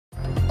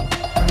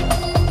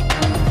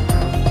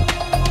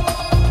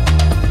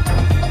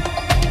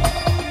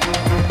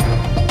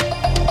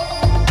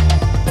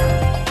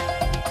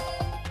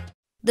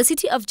The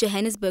city of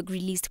Johannesburg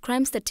released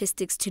crime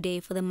statistics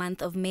today for the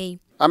month of May.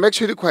 I'm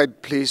actually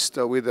quite pleased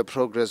with the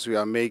progress we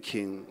are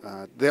making.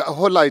 The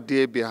whole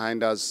idea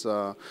behind us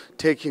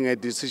taking a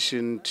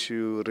decision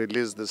to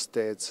release the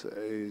stats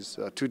is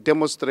to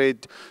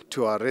demonstrate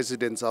to our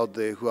residents out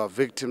there who are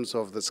victims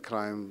of this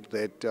crime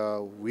that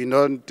we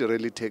don't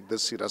really take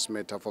this serious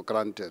matter for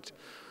granted.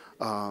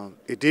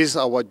 It is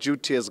our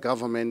duty as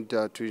government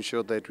to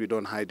ensure that we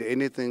don't hide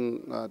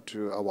anything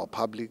to our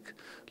public.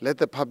 Let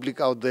the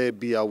public out there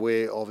be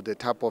aware of the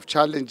type of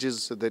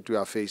challenges that we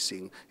are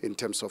facing in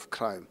terms of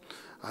crime.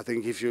 I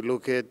think if you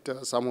look at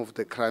some of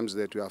the crimes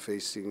that we are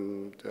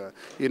facing,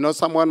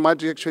 someone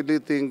might actually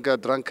think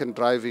drunken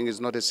driving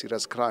is not a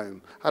serious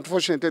crime.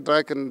 Unfortunately,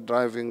 drunken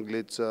driving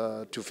leads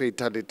to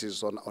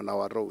fatalities on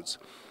our roads.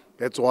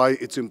 That's why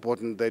it's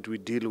important that we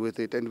deal with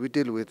it, and we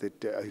deal with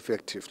it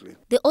effectively.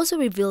 They also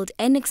revealed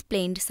and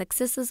explained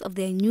successes of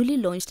their newly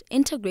launched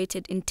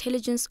Integrated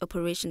Intelligence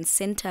Operations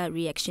Center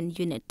Reaction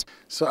Unit.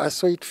 So I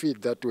saw it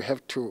fit that we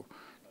have to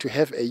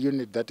have a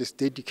unit that is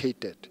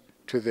dedicated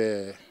to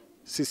the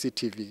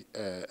CCTV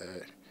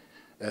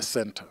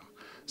center.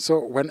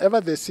 So whenever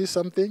they see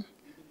something,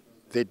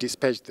 they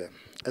dispatch them.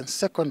 And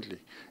secondly,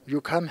 you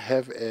can't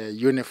have a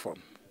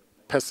uniform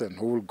person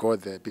who will go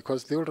there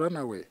because they will run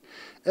away.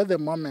 At the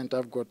moment,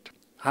 I've got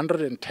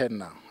 110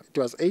 now. It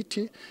was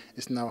 80,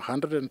 it's now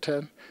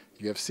 110.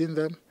 You have seen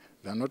them,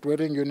 they're not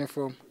wearing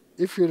uniform.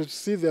 If you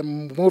see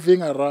them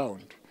moving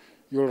around,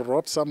 you'll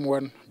rob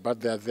someone,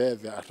 but they're there,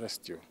 they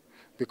arrest you.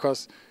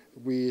 Because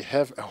we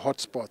have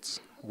hotspots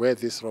where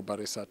these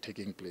robberies are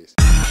taking place.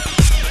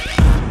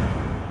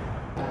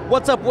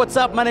 What's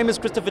up? My name is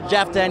Christopher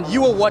Jmpd and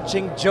you are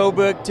watching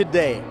Joburg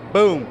Today.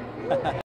 Boom.